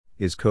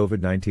Is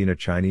COVID-19 a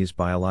Chinese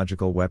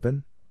biological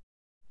weapon?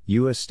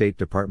 U.S. State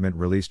Department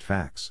released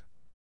facts.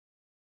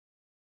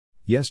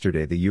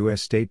 Yesterday, the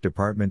U.S. State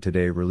Department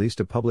today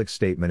released a public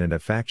statement and a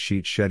fact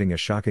sheet shedding a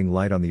shocking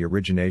light on the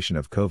origination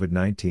of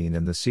COVID-19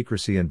 and the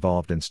secrecy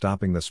involved in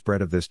stopping the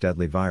spread of this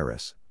deadly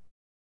virus.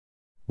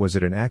 Was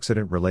it an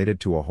accident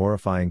related to a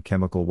horrifying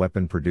chemical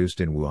weapon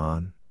produced in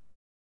Wuhan?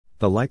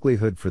 The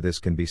likelihood for this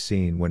can be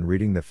seen when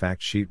reading the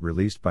fact sheet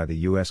released by the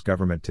U.S.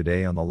 government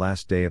today on the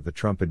last day of the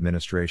Trump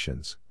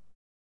administration's.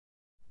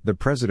 The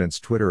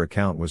president's Twitter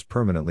account was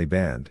permanently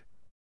banned.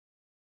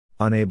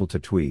 Unable to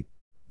tweet,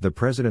 the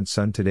president's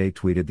son today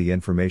tweeted the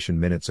information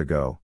minutes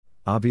ago,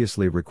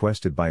 obviously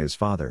requested by his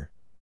father.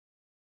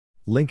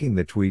 Linking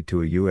the tweet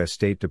to a U.S.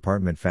 State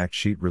Department fact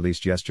sheet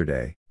released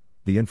yesterday,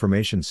 the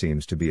information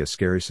seems to be a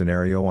scary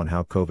scenario on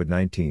how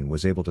COVID-19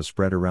 was able to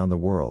spread around the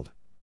world.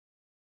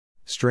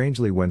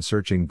 Strangely, when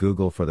searching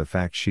Google for the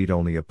fact sheet,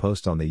 only a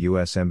post on the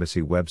U.S.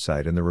 Embassy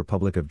website in the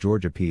Republic of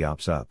Georgia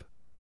pops up.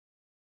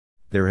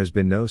 There has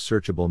been no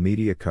searchable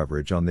media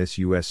coverage on this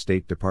U.S.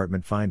 State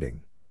Department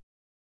finding.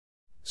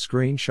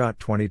 Screenshot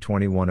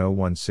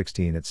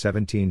 2021-01-16 at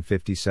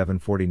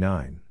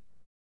 17:57:49.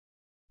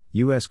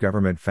 U.S.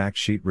 Government Fact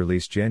Sheet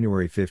released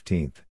January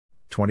 15,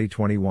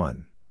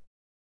 2021.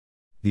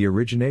 The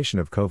origination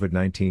of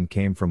COVID-19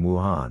 came from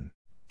Wuhan,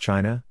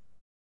 China.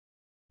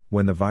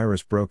 When the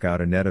virus broke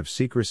out, a net of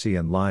secrecy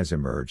and lies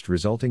emerged,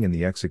 resulting in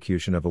the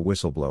execution of a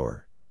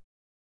whistleblower.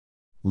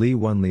 Li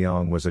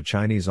Wenliang was a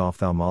Chinese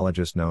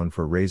ophthalmologist known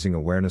for raising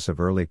awareness of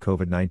early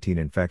COVID-19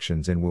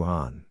 infections in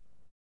Wuhan.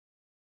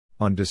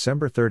 On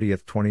December 30,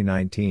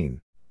 2019,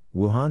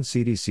 Wuhan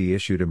CDC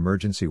issued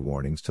emergency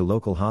warnings to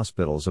local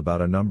hospitals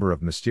about a number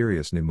of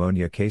mysterious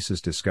pneumonia cases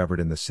discovered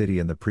in the city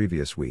in the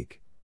previous week.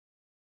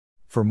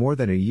 For more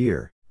than a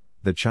year,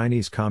 the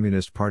Chinese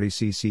Communist Party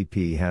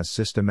CCP has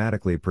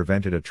systematically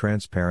prevented a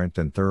transparent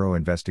and thorough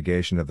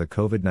investigation of the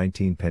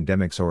COVID-19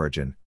 pandemic's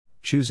origin,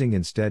 choosing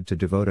instead to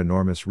devote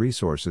enormous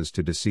resources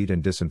to deceit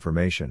and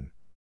disinformation.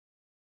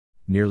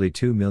 Nearly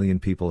 2 million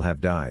people have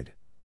died.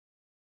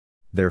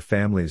 Their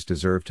families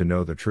deserve to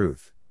know the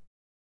truth.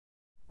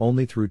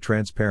 Only through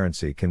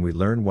transparency can we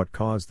learn what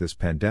caused this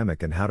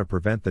pandemic and how to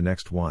prevent the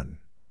next one.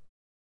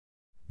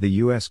 The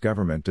U.S.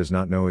 government does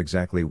not know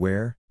exactly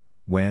where,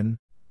 when,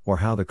 or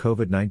how the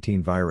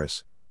COVID-19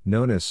 virus,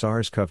 known as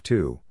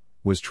SARS-CoV-2,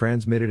 was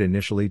transmitted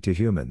initially to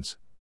humans.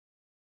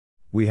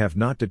 We have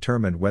not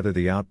determined whether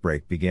the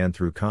outbreak began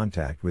through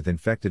contact with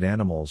infected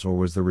animals or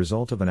was the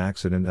result of an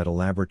accident at a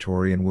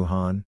laboratory in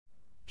Wuhan,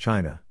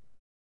 China.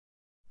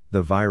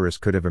 The virus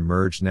could have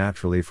emerged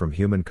naturally from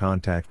human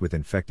contact with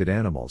infected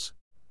animals,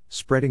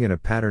 spreading in a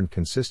pattern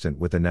consistent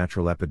with a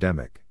natural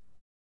epidemic.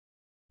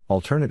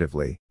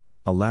 Alternatively,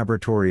 a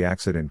laboratory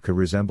accident could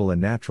resemble a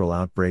natural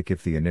outbreak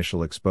if the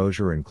initial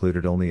exposure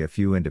included only a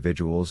few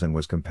individuals and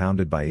was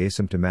compounded by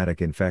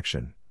asymptomatic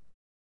infection.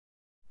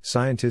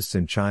 Scientists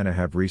in China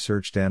have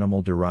researched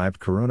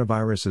animal-derived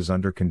coronaviruses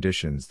under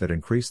conditions that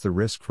increase the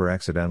risk for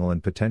accidental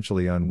and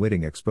potentially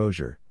unwitting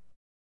exposure.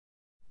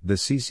 The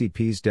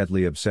CCP's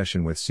deadly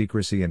obsession with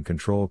secrecy and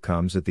control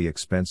comes at the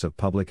expense of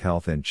public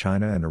health in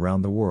China and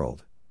around the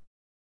world.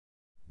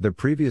 The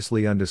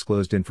previously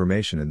undisclosed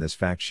information in this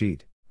fact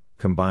sheet,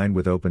 combined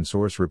with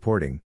open-source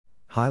reporting,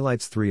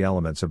 highlights 3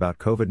 elements about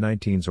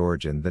COVID-19's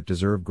origin that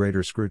deserve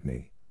greater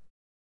scrutiny.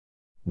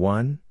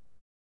 1.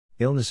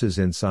 Illnesses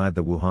inside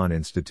the Wuhan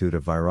Institute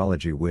of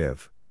Virology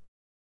 (WIV).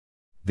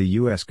 The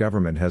U.S.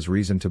 government has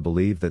reason to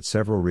believe that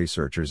several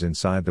researchers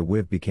inside the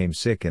WIV became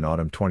sick in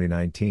autumn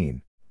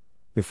 2019,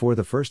 before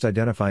the first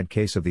identified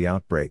case of the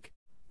outbreak,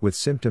 with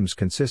symptoms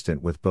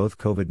consistent with both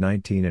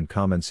COVID-19 and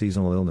common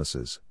seasonal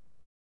illnesses.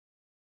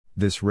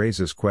 This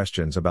raises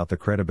questions about the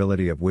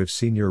credibility of WIV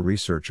senior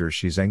researcher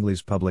Shi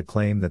Zhengli's public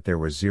claim that there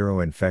was zero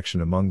infection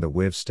among the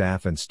WIV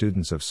staff and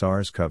students of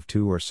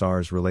SARS-CoV-2 or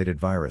SARS-related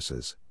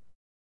viruses.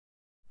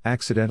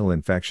 Accidental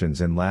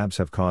infections in labs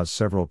have caused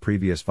several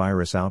previous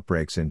virus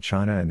outbreaks in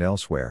China and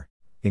elsewhere,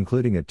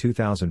 including a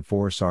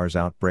 2004 SARS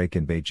outbreak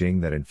in Beijing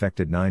that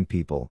infected 9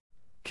 people,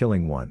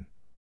 killing 1.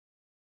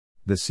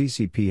 The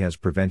CCP has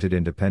prevented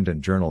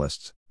independent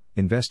journalists,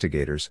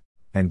 investigators,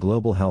 and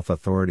global health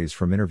authorities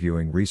from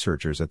interviewing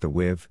researchers at the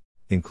WIV,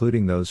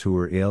 including those who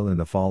were ill in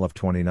the fall of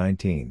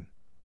 2019.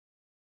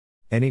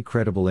 Any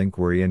credible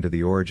inquiry into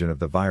the origin of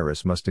the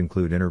virus must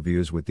include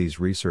interviews with these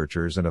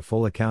researchers and a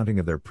full accounting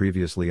of their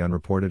previously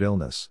unreported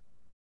illness.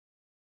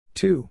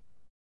 2.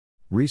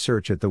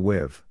 Research at the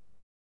WIV.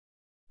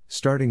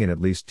 Starting in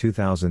at least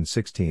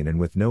 2016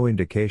 and with no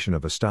indication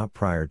of a stop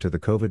prior to the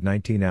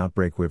COVID-19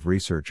 outbreak, WIV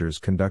researchers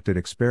conducted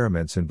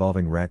experiments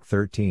involving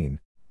RAC-13,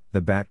 the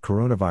bat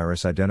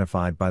coronavirus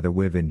identified by the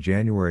WIV in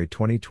January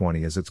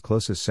 2020 as its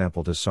closest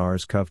sample to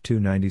SARS-CoV-2,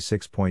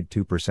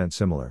 96.2%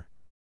 similar.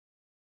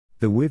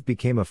 The WIV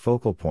became a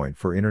focal point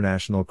for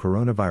international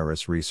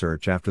coronavirus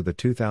research after the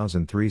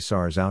 2003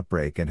 SARS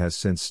outbreak and has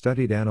since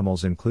studied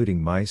animals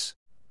including mice,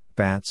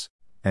 bats,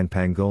 and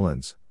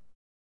pangolins.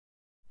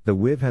 The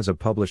WIV has a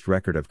published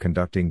record of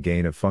conducting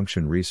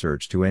gain-of-function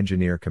research to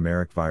engineer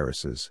chimeric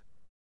viruses.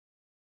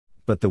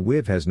 But the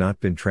WIV has not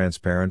been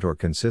transparent or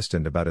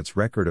consistent about its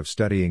record of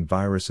studying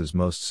viruses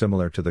most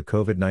similar to the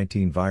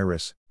COVID-19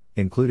 virus,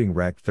 including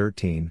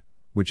RAC-13,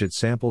 which it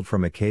sampled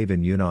from a cave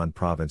in Yunnan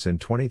province in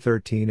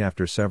 2013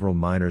 after several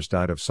miners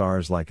died of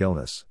SARS-like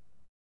illness.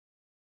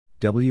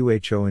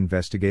 WHO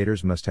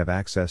investigators must have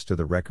access to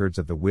the records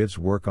of the WIV's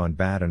work on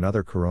bat and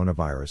other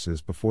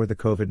coronaviruses before the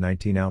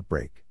COVID-19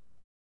 outbreak.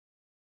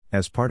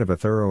 As part of a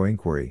thorough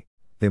inquiry,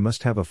 they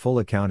must have a full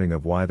accounting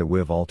of why the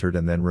WIV altered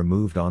and then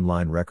removed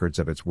online records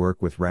of its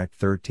work with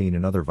RAC-13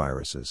 and other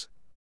viruses.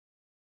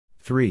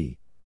 3.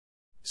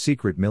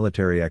 Secret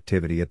military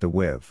activity at the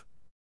WIV.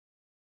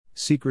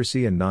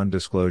 Secrecy and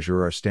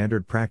non-disclosure are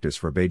standard practice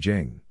for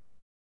Beijing.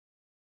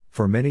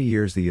 For many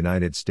years, the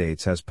United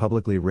States has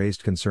publicly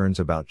raised concerns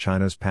about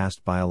China's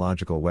past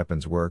biological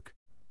weapons work,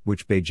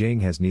 which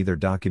Beijing has neither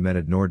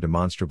documented nor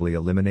demonstrably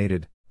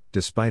eliminated,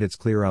 despite its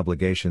clear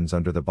obligations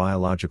under the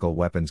Biological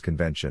Weapons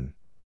Convention.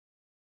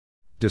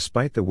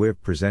 Despite the WIV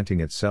presenting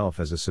itself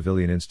as a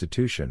civilian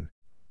institution,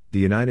 the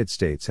United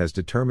States has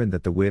determined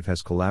that the WIV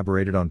has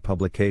collaborated on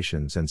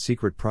publications and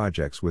secret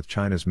projects with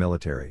China's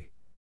military.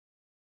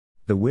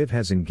 The WIV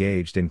has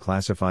engaged in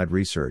classified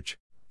research,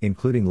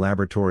 including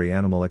laboratory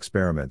animal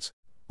experiments,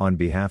 on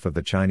behalf of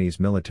the Chinese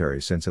military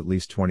since at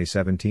least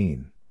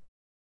 2017.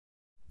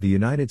 The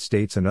United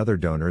States and other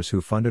donors who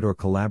funded or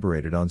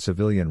collaborated on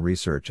civilian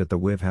research at the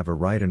WIV have a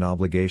right and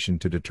obligation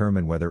to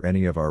determine whether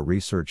any of our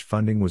research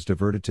funding was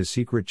diverted to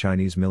secret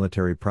Chinese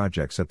military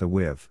projects at the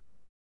WIV.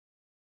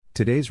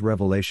 Today's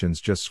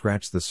revelations just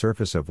scratch the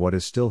surface of what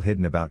is still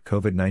hidden about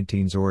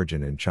COVID-19's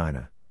origin in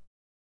China.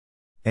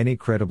 Any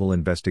credible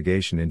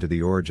investigation into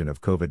the origin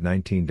of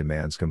COVID-19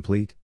 demands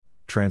complete,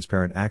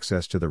 transparent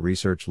access to the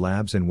research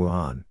labs in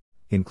Wuhan,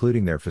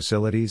 including their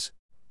facilities,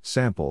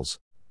 samples,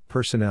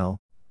 personnel,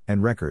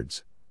 and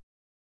records.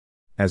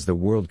 As the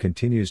world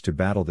continues to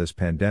battle this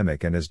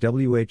pandemic and as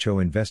WHO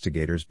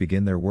investigators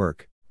begin their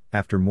work,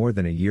 after more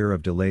than a year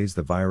of delays,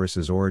 the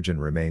virus's origin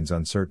remains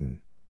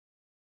uncertain.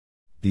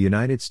 The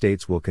United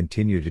States will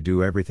continue to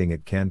do everything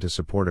it can to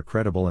support a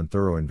credible and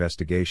thorough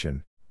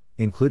investigation,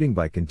 including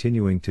by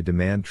continuing to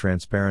demand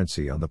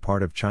transparency on the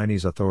part of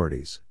Chinese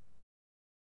authorities.